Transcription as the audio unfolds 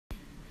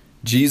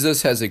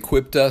Jesus has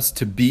equipped us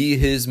to be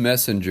his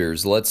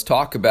messengers. Let's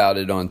talk about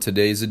it on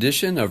today's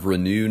edition of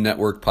Renew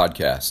Network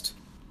Podcast.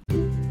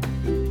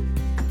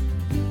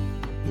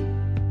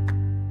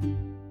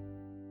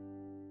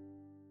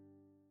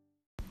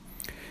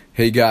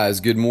 Hey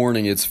guys, good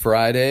morning. It's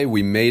Friday.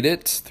 We made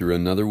it through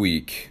another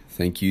week.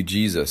 Thank you,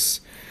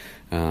 Jesus.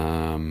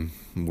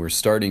 We're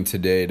starting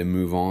today to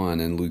move on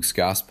in Luke's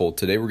Gospel.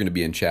 Today we're going to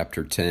be in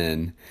chapter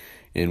 10.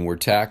 And we're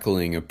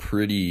tackling a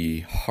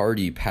pretty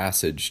hearty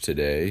passage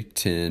today,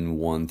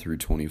 10:1 through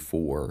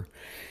 24.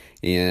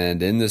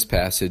 And in this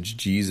passage,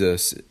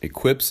 Jesus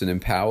equips and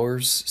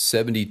empowers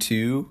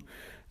 72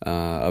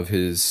 of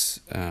his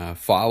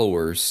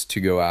followers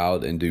to go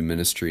out and do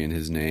ministry in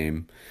his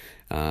name,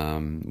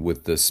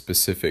 with the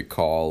specific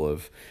call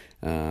of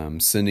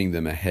sending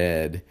them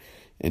ahead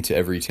into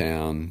every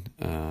town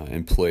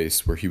and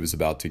place where he was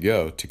about to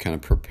go to kind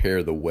of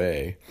prepare the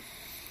way.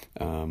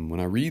 When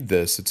I read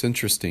this, it's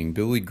interesting.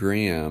 Billy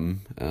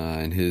Graham,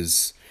 in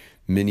his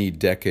many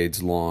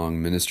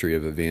decades-long ministry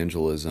of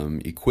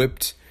evangelism,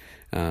 equipped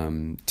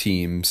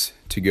teams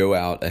to go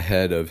out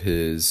ahead of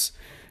his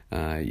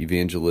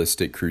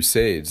evangelistic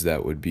crusades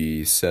that would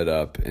be set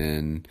up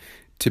in,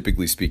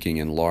 typically speaking,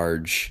 in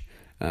large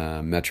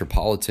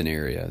metropolitan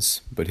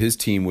areas. But his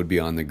team would be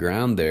on the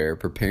ground there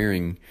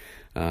preparing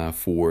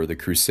for the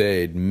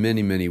crusade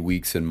many, many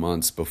weeks and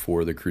months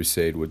before the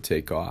crusade would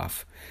take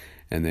off.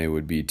 And they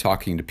would be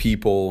talking to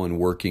people and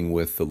working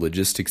with the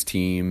logistics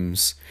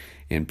teams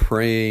and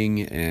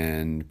praying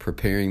and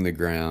preparing the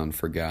ground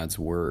for God's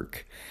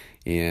work.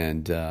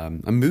 And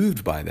I'm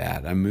moved by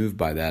that. And I'm moved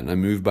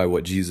by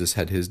what Jesus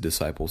had his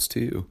disciples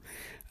too.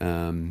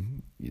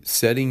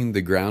 Setting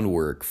the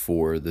groundwork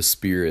for the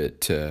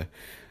Spirit to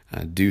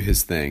do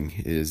his thing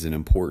is an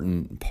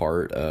important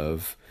part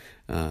of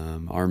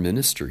our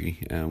ministry.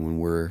 When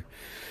we're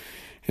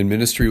in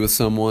ministry with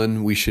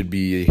someone, we should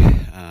be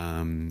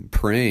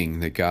praying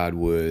that God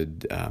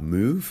would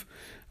move,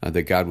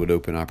 that God would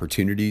open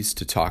opportunities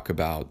to talk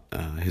about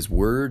his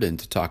word and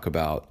to talk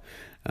about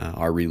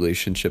our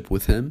relationship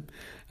with him,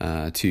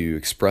 to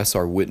express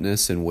our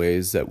witness in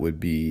ways that would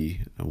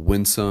be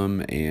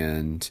winsome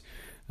and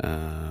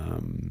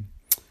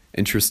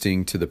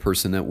interesting to the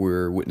person that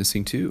we're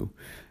witnessing to,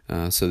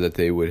 so that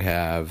they would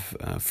have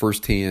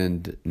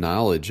firsthand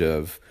knowledge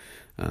of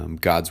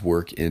God's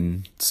work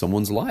in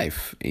someone's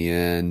life.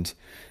 And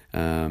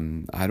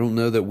I don't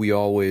know that we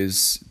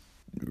always,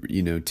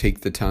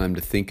 take the time to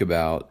think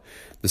about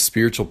the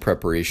spiritual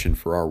preparation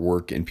for our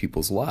work in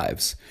people's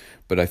lives.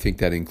 But I think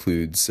that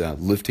includes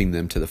lifting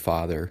them to the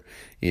Father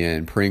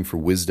and praying for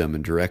wisdom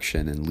and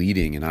direction and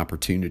leading and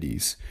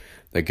opportunities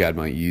that God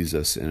might use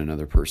us in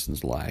another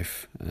person's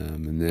life.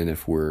 And then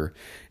if we're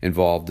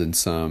involved in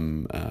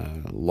some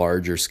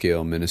larger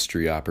scale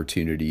ministry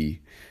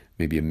opportunity,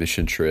 maybe a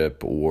mission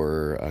trip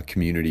or a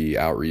community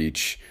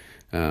outreach,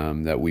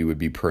 that we would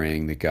be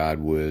praying that God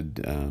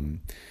would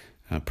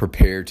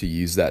prepare to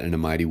use that in a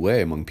mighty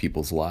way among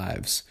people's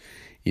lives.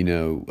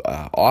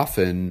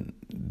 Often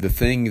the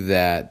thing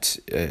that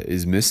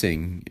is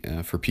missing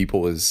for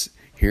people is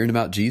hearing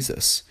about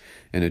Jesus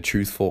in a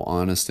truthful,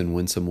 honest, and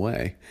winsome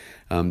way.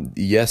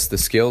 Yes, the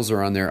scales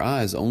are on their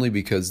eyes only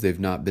because they've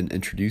not been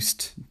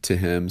introduced to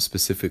him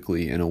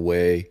specifically in a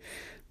way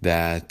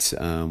that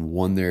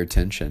won their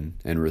attention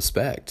and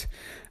respect.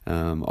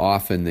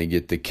 Often they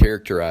get the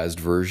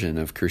characterized version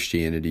of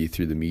Christianity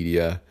through the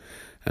media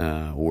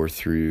or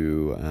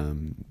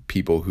through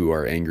people who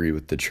are angry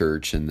with the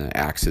church and the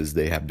axes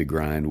they have to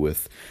grind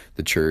with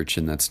the church.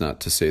 And that's not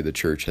to say the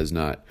church has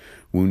not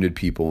wounded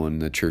people and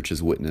the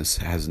church's witness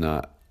has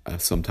not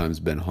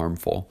sometimes been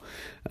harmful.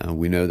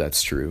 We know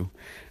that's true.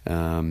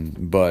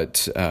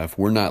 But if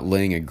we're not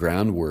laying a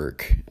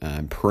groundwork,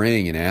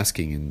 praying and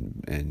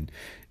asking and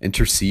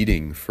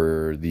interceding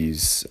for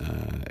these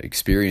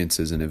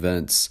experiences and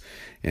events,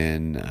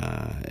 and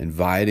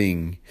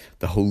inviting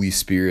the Holy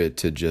Spirit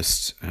to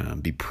just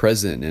be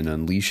present and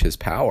unleash his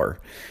power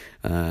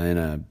in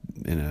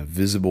a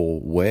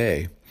visible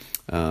way,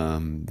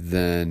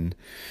 then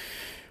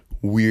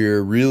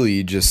we're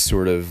really just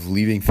sort of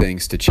leaving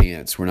things to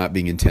chance. We're not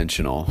being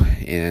intentional,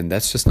 and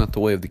that's just not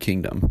the way of the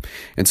kingdom.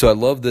 And so I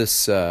love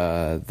this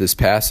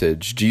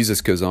passage.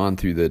 Jesus goes on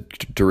through the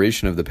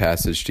duration of the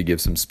passage to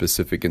give some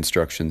specific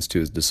instructions to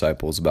his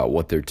disciples about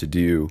what they're to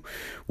do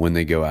when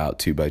they go out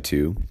two by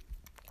two.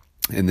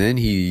 And then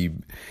he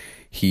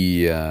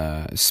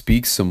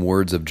speaks some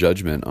words of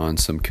judgment on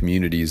some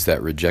communities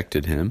that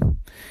rejected him.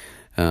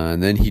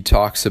 And then he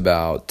talks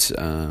about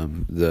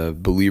the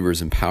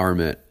believers'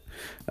 empowerment,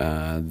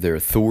 their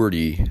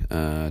authority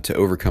to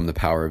overcome the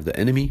power of the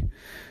enemy.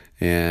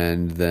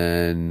 And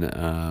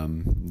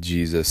then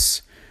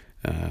Jesus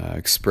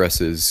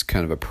expresses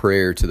kind of a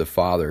prayer to the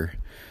Father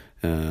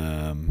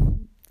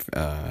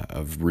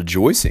of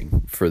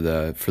rejoicing for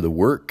the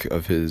work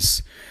of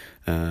his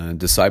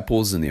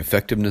disciples and the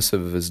effectiveness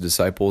of his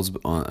disciples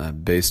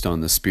based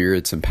on the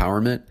Spirit's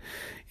empowerment.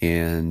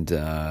 And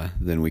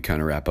then we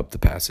kind of wrap up the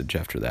passage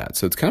after that.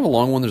 So it's kind of a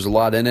long one. There's a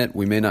lot in it.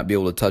 We may not be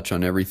able to touch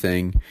on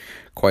everything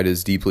quite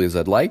as deeply as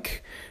I'd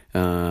like.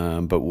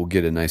 but we'll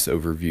get a nice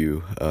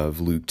overview of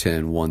Luke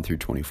 10, 1 through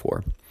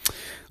 24.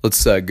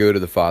 Let's go to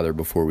the Father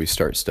before we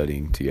start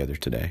studying together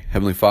today.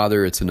 Heavenly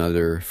Father, it's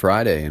another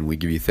Friday, and we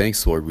give you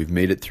thanks, Lord. We've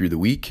made it through the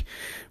week.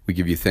 We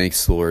give you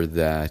thanks, Lord,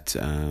 that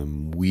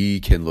we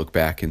can look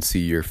back and see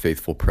your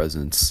faithful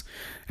presence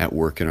at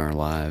work in our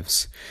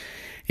lives.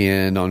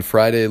 And on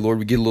Friday, Lord,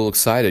 we get a little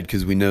excited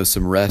because we know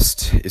some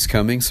rest is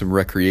coming, some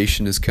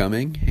recreation is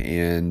coming.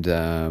 And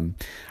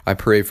I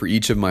pray for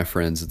each of my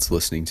friends that's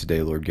listening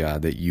today, Lord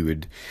God, that you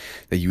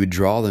would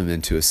draw them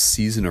into a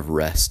season of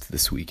rest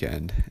this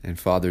weekend. And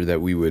Father,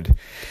 that we would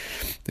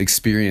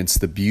experience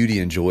the beauty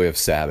and joy of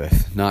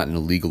Sabbath, not in a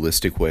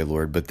legalistic way,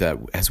 Lord, but that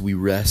as we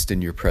rest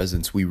in your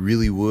presence, we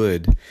really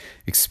would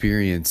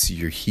experience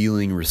your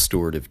healing,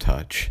 restorative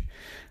touch.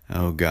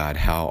 Oh God,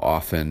 how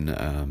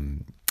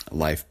often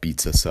life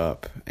beats us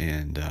up,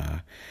 and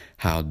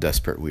how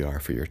desperate we are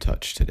for your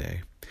touch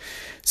today.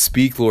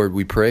 Speak, Lord,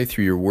 we pray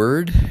through your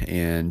word,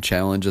 and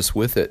challenge us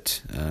with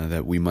it,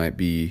 that we might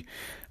be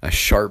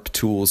sharp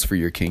tools for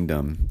your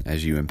kingdom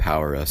as you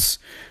empower us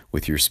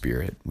with your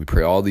Spirit. We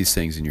pray all these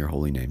things in your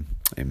holy name.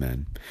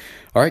 Amen.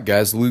 All right,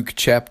 guys, Luke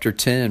chapter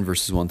 10,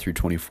 verses 1 through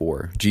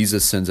 24.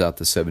 Jesus sends out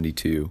the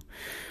 72.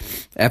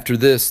 After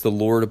this, the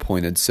Lord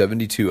appointed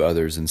 72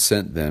 others and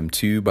sent them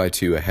 2 by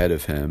 2 ahead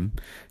of him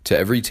to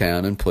every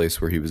town and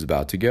place where he was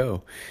about to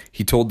go.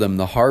 He told them,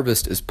 "The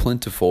harvest is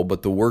plentiful,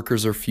 but the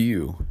workers are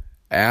few.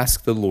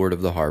 Ask the Lord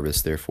of the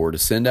harvest, therefore, to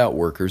send out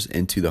workers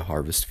into the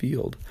harvest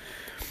field.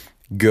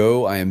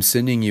 Go, I am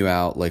sending you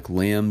out like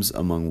lambs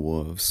among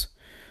wolves.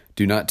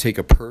 Do not take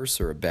a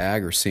purse or a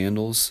bag or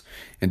sandals,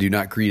 and do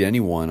not greet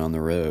anyone on the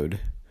road.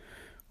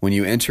 When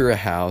you enter a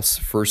house,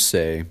 first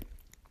say,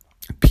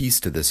 'Peace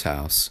to this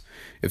house.'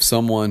 If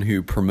someone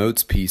who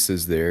promotes peace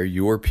is there,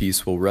 your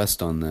peace will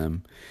rest on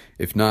them.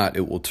 If not,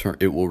 it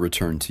will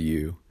return to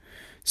you.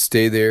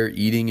 Stay there,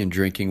 eating and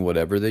drinking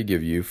whatever they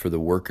give you, for the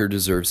worker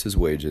deserves his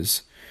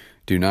wages.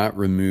 Do not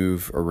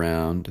move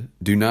around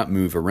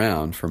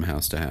from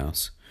house to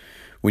house.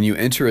 When you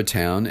enter a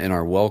town and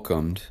are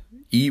welcomed,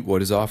 eat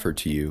what is offered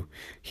to you.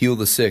 Heal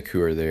the sick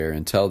who are there,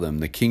 and tell them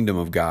the kingdom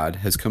of God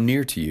has come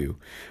near to you.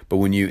 But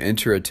when you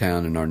enter a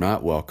town and are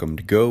not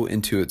welcomed, go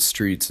into its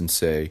streets and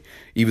say,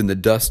 'Even the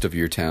dust of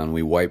your town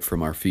we wipe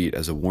from our feet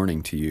as a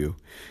warning to you.'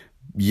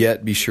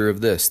 Yet be sure of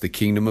this, the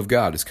kingdom of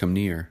God has come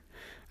near.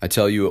 I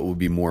tell you, it will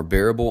be more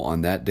bearable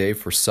on that day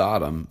for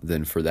Sodom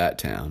than for that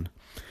town.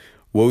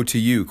 Woe to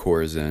you,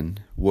 Chorazin!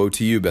 Woe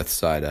to you,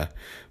 Bethsaida!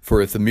 For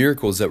if the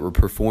miracles that were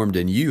performed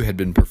in you had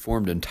been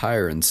performed in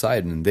Tyre and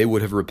Sidon, they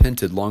would have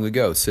repented long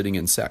ago, sitting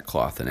in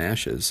sackcloth and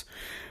ashes.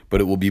 But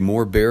it will be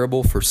more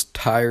bearable for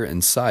Tyre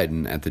and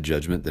Sidon at the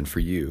judgment than for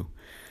you.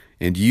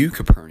 And you,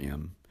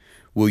 Capernaum,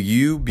 will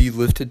you be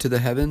lifted to the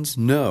heavens?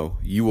 No,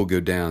 you will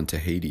go down to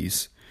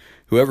Hades.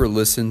 Whoever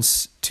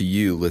listens to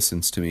you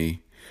listens to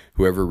me.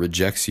 Whoever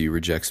rejects you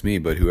rejects me,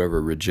 but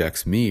whoever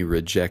rejects me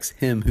rejects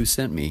him who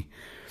sent me."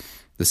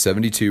 The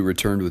 72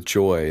 returned with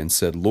joy and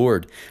said,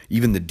 "Lord,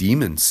 even the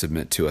demons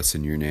submit to us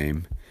in your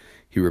name."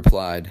 He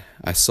replied,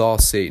 "I saw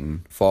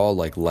Satan fall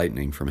like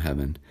lightning from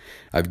heaven.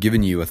 I've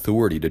given you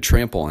authority to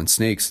trample on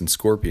snakes and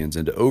scorpions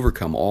and to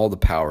overcome all the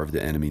power of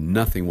the enemy.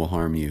 Nothing will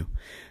harm you.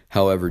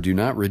 However, do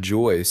not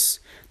rejoice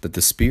that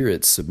the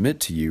spirits submit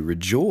to you.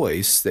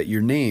 Rejoice that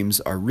your names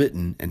are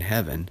written in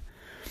heaven."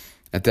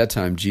 At that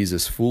time,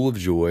 Jesus, full of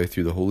joy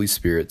through the Holy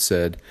Spirit,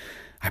 said,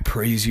 "I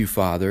praise you,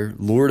 Father,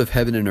 Lord of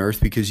heaven and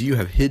earth, because you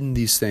have hidden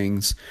these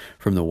things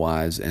from the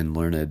wise and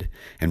learned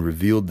and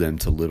revealed them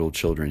to little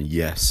children.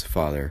 Yes,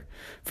 Father,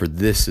 for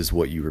this is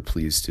what you were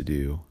pleased to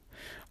do.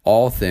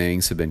 All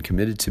things have been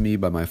committed to me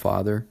by my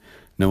Father.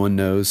 No one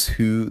knows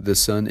who the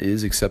Son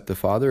is except the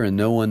Father, and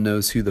no one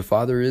knows who the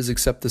Father is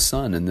except the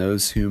Son, and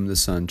those whom the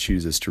Son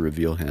chooses to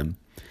reveal him."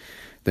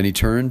 Then he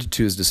turned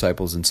to his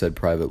disciples and said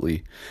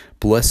privately,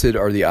 "Blessed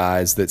are the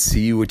eyes that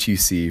see what you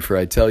see, for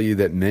I tell you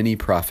that many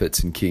prophets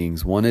and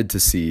kings wanted to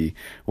see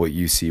what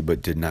you see,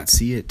 but did not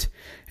see it,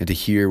 and to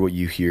hear what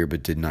you hear,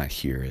 but did not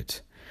hear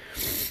it."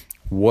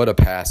 What a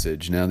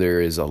passage. Now there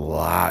is a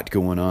lot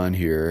going on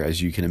here,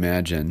 as you can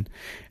imagine.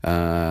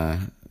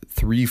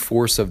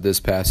 3/4 of this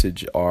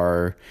passage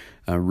are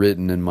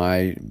written in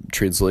my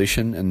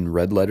translation in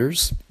red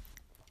letters.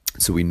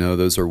 So we know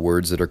those are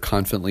words that are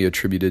confidently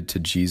attributed to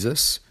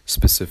Jesus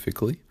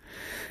specifically.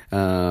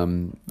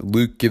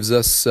 Luke gives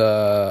us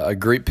a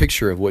great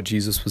picture of what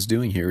Jesus was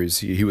doing here.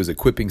 He was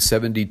equipping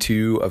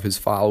 72 of his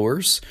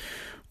followers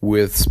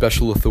with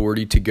special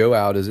authority to go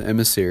out as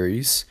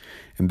emissaries,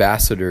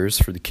 ambassadors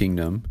for the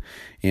kingdom,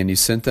 and he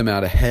sent them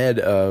out ahead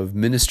of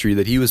ministry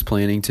that he was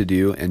planning to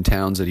do in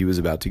towns that he was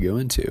about to go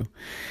into.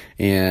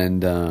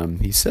 And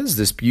he says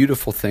this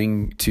beautiful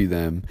thing to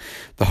them: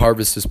 the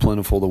harvest is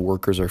plentiful, the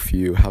workers are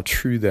few. How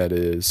true that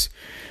is.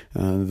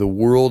 The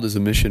world is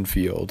a mission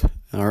field.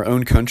 Our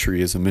own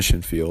country is a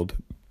mission field.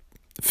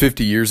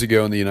 50 years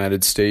ago in the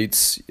United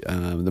States,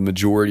 the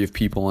majority of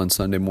people on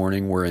Sunday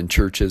morning were in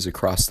churches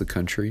across the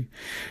country.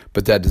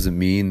 But that doesn't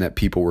mean that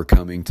people were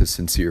coming to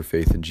sincere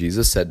faith in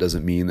Jesus. That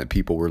doesn't mean that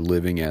people were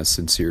living as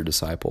sincere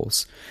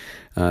disciples.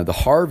 The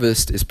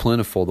harvest is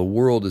plentiful. The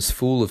world is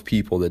full of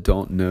people that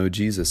don't know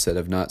Jesus, that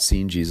have not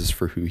seen Jesus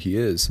for who he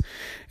is.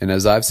 And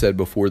as I've said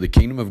before, the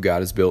kingdom of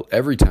God is built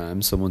every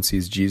time someone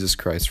sees Jesus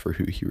Christ for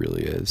who he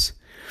really is.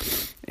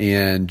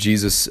 And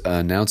Jesus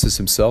announces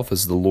himself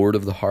as the Lord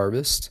of the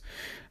harvest,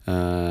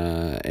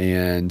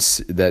 and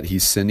that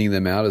he's sending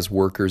them out as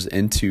workers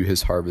into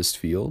his harvest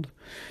field.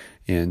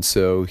 And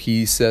so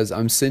he says,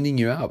 I'm sending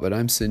you out, but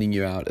I'm sending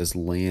you out as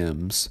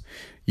lambs.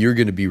 You're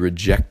going to be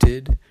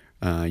rejected.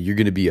 You're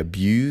going to be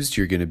abused.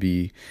 You're going to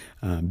be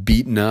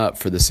beaten up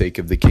for the sake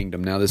of the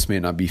kingdom. Now, this may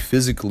not be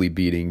physically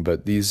beating,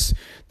 but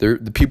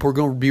the people are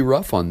going to be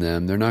rough on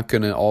them. They're not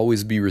going to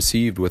always be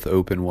received with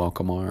open,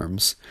 welcome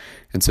arms.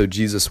 And so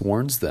Jesus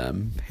warns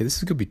them, hey, this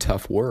is going to be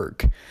tough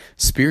work.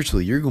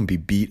 Spiritually, you're going to be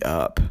beat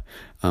up.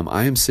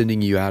 I am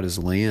sending you out as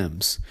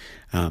lambs.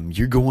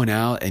 You're going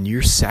out and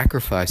you're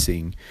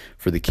sacrificing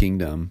for the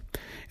kingdom.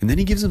 And then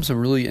he gives them some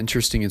really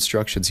interesting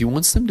instructions. He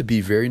wants them to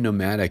be very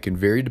nomadic and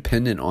very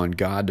dependent on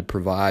God to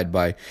provide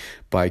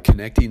by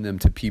connecting them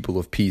to people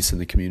of peace in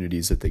the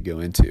communities that they go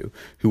into,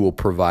 who will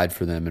provide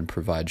for them and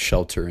provide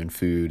shelter and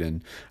food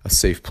and a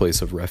safe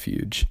place of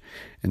refuge.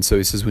 And so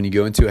he says, when you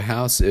go into a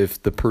house,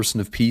 if the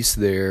person of peace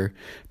there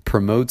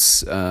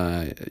promotes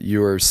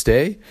your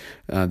stay,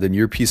 then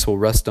your peace will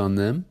rest on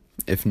them.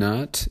 If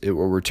not, it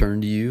will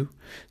return to you.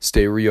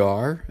 Stay where you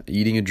are,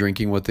 eating and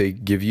drinking what they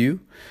give you.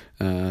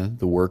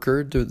 The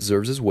worker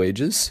deserves his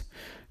wages.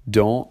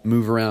 Don't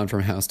move around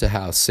from house to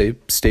house.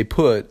 Stay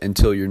put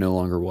until you're no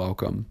longer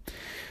welcome.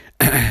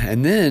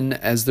 And then,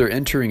 as they're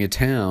entering a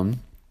town,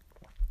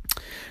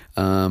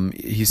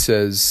 he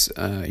says,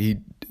 he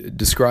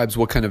describes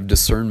what kind of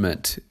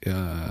discernment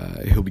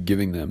he'll be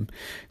giving them.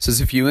 He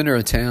says, if you enter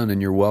a town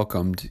and you're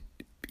welcomed,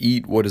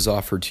 eat what is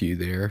offered to you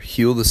there,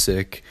 heal the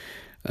sick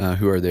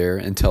who are there,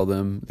 and tell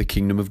them the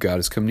kingdom of God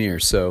has come near.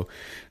 So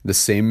the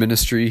same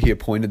ministry he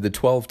appointed the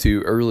 12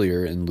 to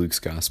earlier in Luke's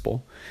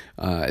gospel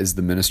is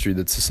the ministry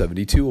that the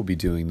 72 will be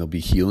doing. They'll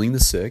be healing the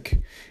sick,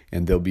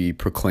 and they'll be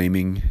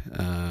proclaiming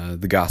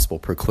the gospel,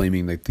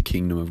 proclaiming that the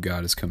kingdom of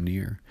God has come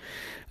near.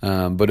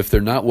 But if they're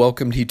not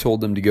welcomed, he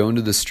told them to go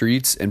into the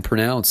streets and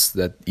pronounce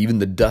that even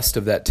the dust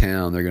of that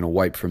town they're going to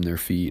wipe from their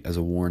feet as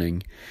a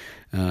warning.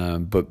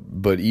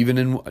 But even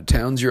in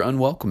towns you're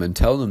unwelcome, and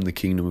tell them the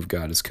kingdom of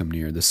God has come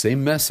near. The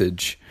same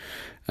message,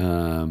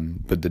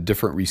 but the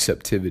different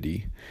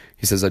receptivity.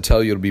 He says, I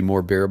tell you, it'll be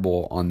more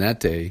bearable on that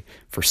day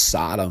for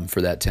Sodom,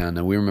 for that town.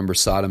 Now, we remember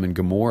Sodom and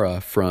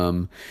Gomorrah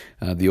from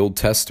the Old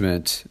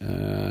Testament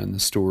and the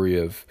story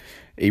of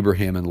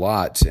Abraham and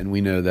Lot, and we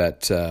know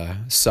that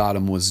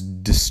Sodom was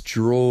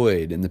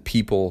destroyed, and the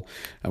people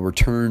were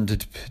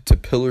turned to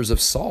pillars of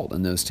salt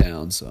in those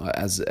towns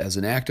as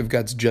an act of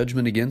God's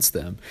judgment against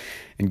them.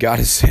 And God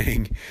is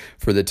saying,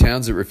 for the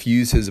towns that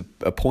refuse his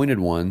appointed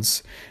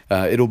ones,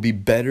 it'll be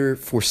better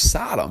for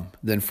Sodom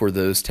than for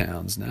those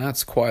towns. Now,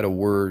 that's quite a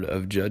word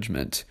of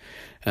judgment.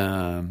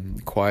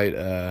 Quite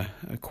a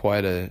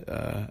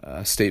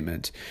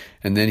statement.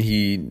 And then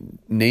he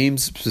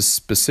names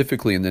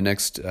specifically in the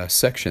next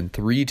section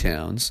 3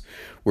 towns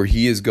where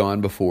he has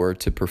gone before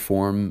to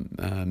perform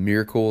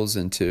miracles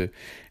and to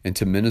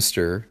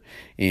minister,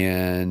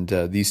 and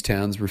these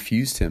towns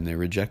refused him. They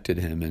rejected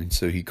him, and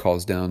so he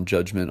calls down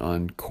judgment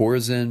on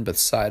Chorazin,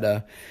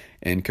 Bethsaida,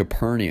 and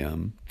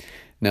Capernaum.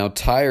 Now,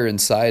 Tyre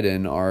and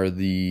Sidon are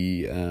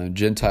the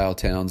Gentile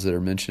towns that are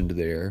mentioned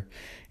there.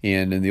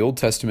 And in the Old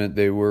Testament,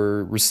 they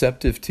were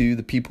receptive to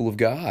the people of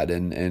God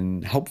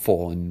and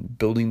helpful in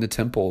building the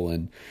temple.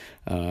 And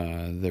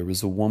there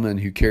was a woman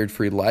who cared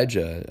for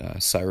Elijah,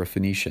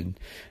 Syrophoenician,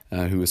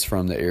 who was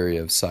from the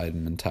area of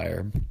Sidon and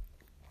Tyre.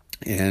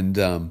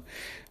 And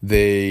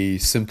they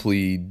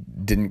simply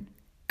didn't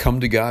come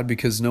to God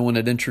because no one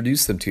had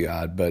introduced them to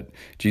God. But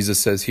Jesus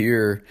says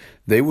here,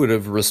 they would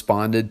have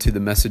responded to the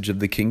message of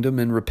the kingdom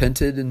and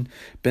repented and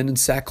been in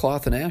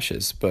sackcloth and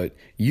ashes. But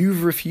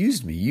you've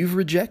refused me. You've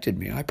rejected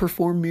me. I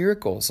performed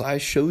miracles. I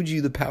showed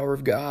you the power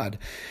of God,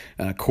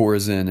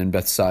 Chorazin and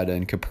Bethsaida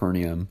and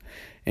Capernaum,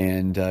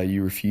 and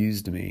you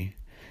refused me.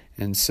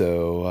 And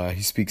so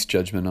he speaks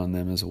judgment on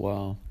them as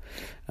well.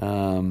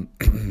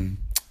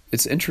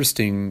 It's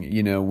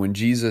interesting, when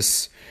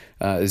Jesus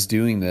is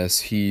doing this,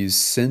 he's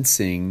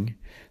sensing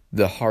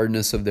the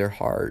hardness of their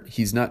heart.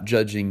 He's not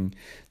judging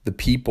the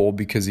people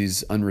because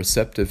he's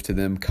unreceptive to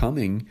them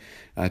coming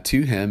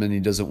to him, and he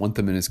doesn't want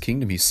them in his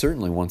kingdom. He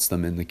certainly wants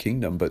them in the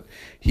kingdom, but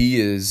he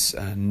is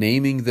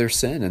naming their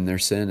sin, and their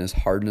sin is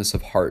hardness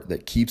of heart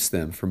that keeps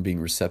them from being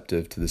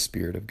receptive to the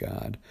Spirit of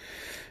God.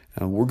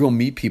 We're going to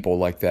meet people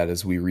like that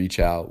as we reach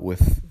out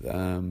with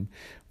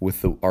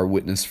our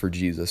witness for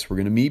Jesus. We're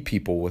going to meet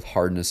people with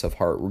hardness of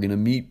heart. We're going to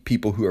meet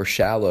people who are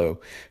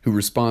shallow, who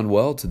respond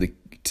well to the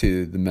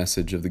to the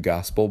message of the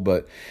gospel,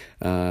 but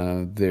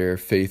their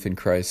faith in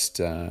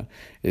Christ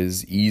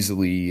is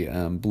easily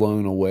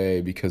blown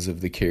away because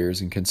of the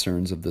cares and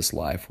concerns of this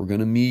life. We're going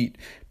to meet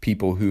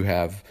people who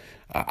have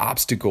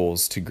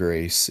obstacles to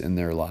grace in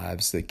their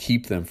lives that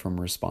keep them from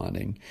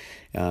responding.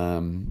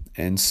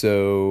 And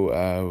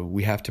so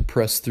we have to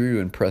press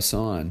through and press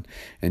on.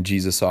 And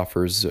Jesus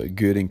offers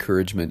good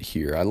encouragement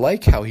here. I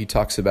like how he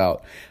talks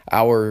about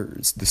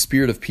the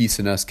spirit of peace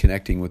in us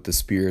connecting with the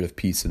spirit of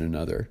peace in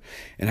another.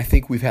 And I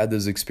think we've had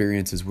those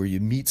experiences where you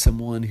meet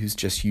someone who's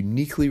just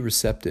uniquely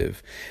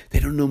receptive. They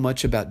don't know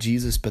much about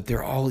Jesus, but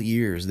they're all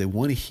ears. They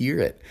want to hear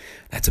it.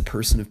 That's a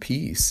person of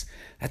peace.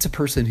 That's a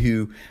person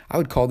who I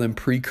would call them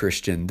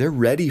pre-Christian. They're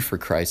ready for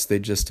Christ. They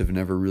just have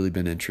never really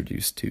been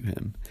introduced to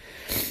him.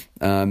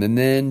 And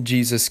then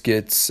Jesus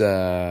gets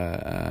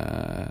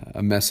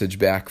a message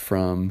back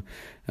from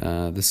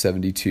the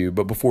 72.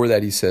 But before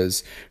that, he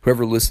says,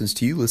 whoever listens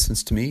to you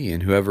listens to me,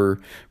 and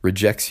whoever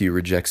rejects you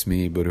rejects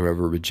me, but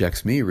whoever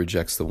rejects me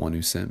rejects the one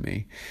who sent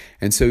me.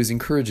 And so he's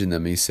encouraging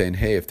them. He's saying,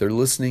 hey, if they're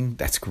listening,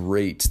 that's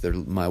great.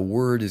 My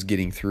word is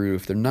getting through.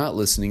 If they're not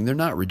listening, they're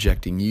not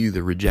rejecting you.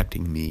 They're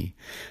rejecting me.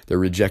 They're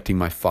rejecting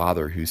my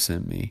Father who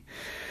sent me.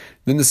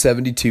 Then the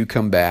 72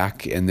 come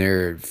back, and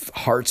their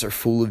hearts are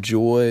full of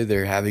joy.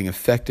 They're having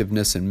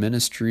effectiveness in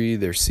ministry.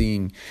 They're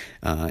seeing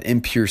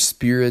impure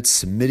spirits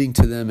submitting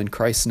to them in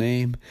Christ's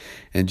name.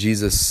 And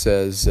Jesus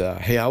says,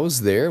 hey, I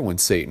was there when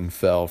Satan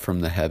fell from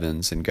the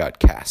heavens and got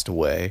cast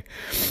away.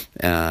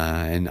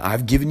 And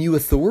I've given you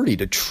authority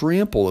to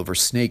trample over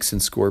snakes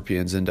and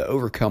scorpions and to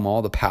overcome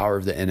all the power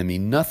of the enemy.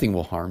 Nothing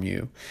will harm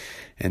you.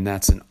 And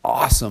that's an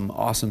awesome,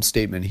 awesome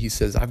statement. He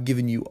says, I've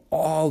given you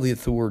all the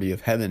authority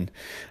of heaven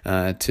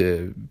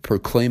to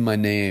proclaim my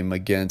name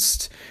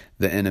against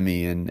the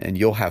enemy, and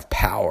you'll have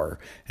power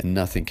and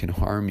nothing can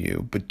harm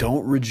you. But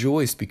don't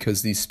rejoice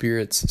because these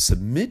spirits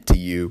submit to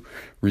you.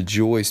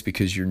 Rejoice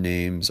because your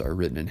names are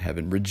written in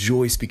heaven.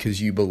 Rejoice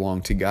because you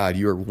belong to God.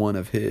 You are one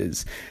of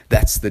his.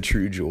 That's the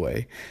true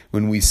joy.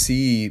 When we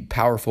see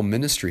powerful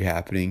ministry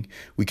happening,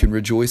 we can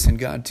rejoice in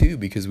God too,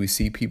 because we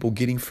see people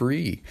getting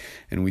free,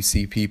 and we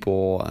see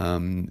people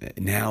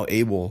now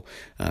able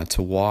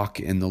to walk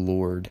in the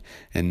Lord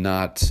and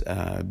not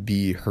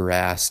be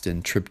harassed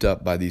and tripped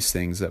up by these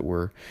things that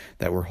were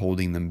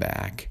holding them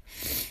back.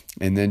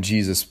 And then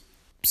Jesus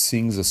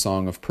sings a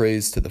song of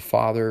praise to the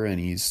Father, and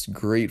he's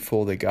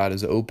grateful that God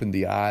has opened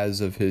the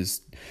eyes of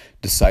his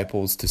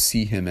disciples to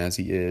see him as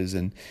he is,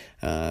 and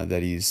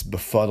that he's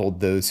befuddled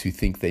those who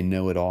think they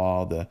know it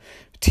all, the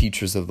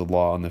teachers of the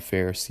law and the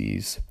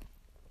Pharisees.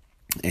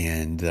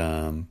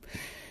 And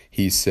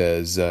he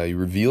says, he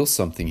reveals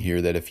something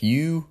here, that if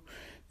you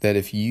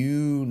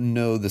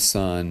know the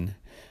Son,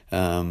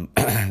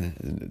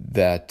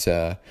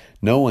 that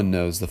no one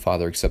knows the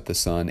Father except the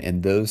Son,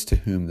 and those to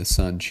whom the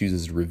Son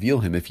chooses to reveal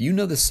him. If you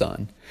know the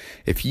Son,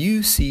 if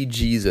you see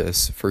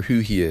Jesus for who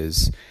he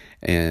is,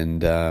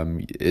 and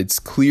it's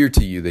clear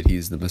to you that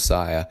he's the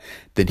Messiah,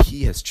 then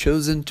he has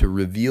chosen to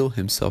reveal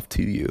himself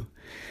to you.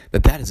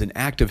 That is an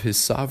act of his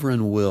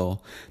sovereign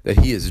will,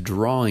 that he is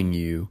drawing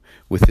you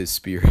with his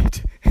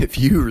Spirit. If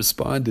you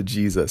respond to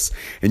Jesus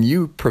and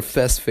you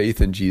profess faith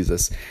in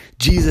Jesus,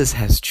 Jesus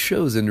has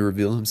chosen to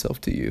reveal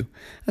himself to you.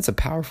 That's a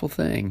powerful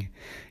thing.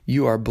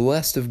 You are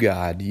blessed of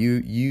God.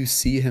 You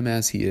see him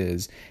as he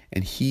is,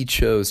 and he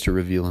chose to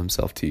reveal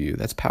himself to you.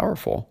 That's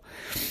powerful.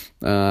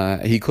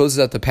 He closes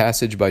out the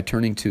passage by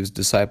turning to his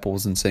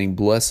disciples and saying,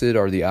 blessed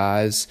are the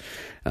eyes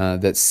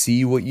that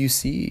see what you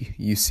see.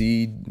 You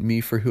see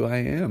me for who I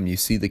am. You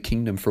see the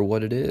kingdom for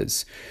what it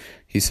is.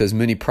 He says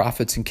many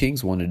prophets and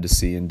kings wanted to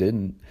see and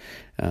didn't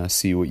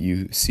see what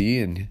you see,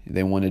 and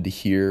they wanted to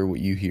hear what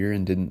you hear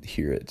and didn't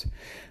hear it.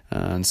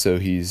 And so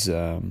he's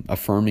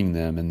affirming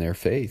them in their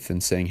faith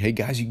and saying, hey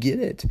guys, you get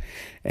it.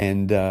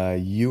 And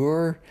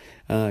your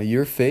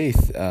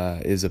faith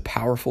is a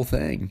powerful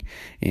thing.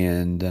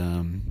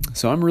 And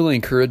so I'm really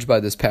encouraged by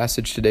this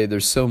passage today.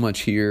 There's so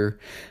much here.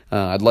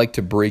 I'd like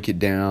to break it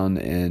down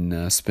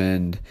and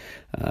spend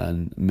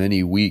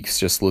many weeks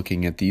just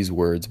looking at these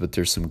words, but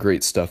there's some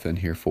great stuff in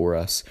here for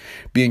us.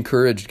 Be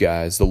encouraged,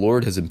 guys. The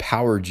Lord has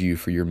empowered you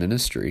for your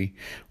ministry.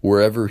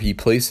 Wherever he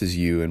places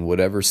you, in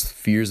whatever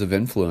spheres of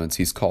influence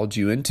he's called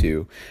you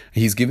into,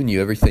 he's given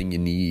you everything you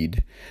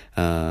need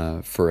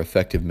for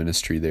effective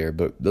ministry there.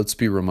 But let's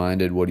be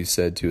reminded what he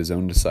said to his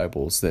own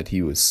disciples, that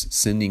he was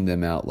sending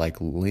them out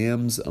like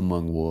lambs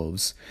among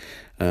wolves.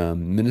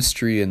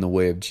 Ministry in the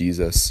way of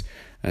Jesus,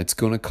 it's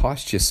going to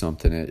cost you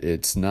something.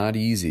 It's not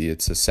easy.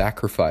 It's a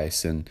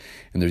sacrifice, and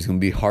there's going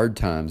to be hard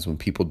times when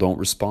people don't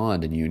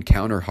respond and you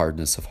encounter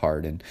hardness of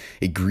heart, and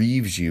it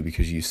grieves you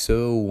because you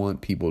so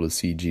want people to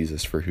see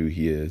Jesus for who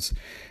he is,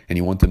 and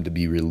you want them to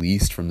be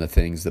released from the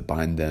things that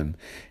bind them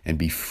and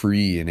be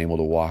free and able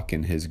to walk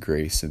in his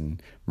grace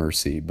and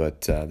mercy.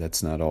 But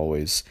that's not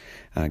always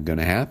going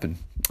to happen.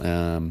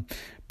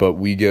 But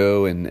we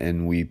go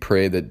and we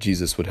pray that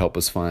Jesus would help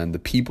us find the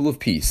people of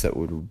peace that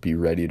would be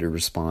ready to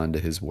respond to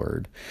his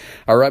word.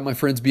 All right, my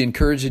friends, be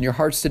encouraged in your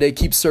hearts today.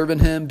 Keep serving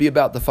him. Be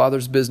about the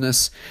Father's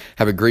business.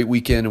 Have a great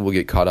weekend, and we'll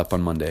get caught up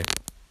on Monday.